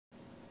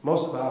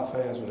most of our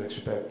fans would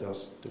expect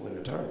us to win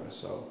the tournament,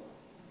 so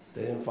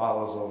they didn't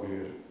follow us over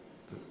here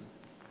to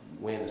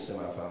win the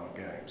semifinal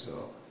game.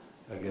 So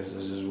I guess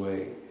it's just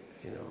way,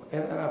 you know,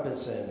 and I've been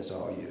saying this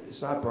all year.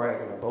 It's not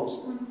bragging or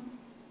boasting.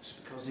 It's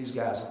because these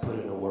guys have put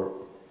in the work.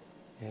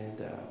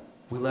 And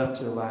we left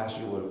here last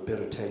year with a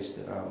bitter taste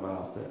in our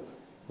mouth that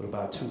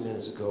about 2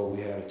 minutes ago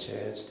we had a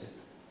chance to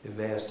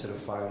advance to the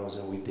finals,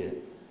 and we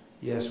did.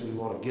 Yes, we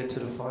want to get to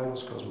the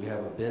finals because we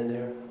haven't been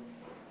there,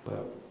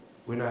 but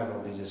we're not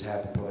going to be just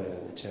happy playing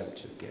in the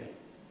championship game.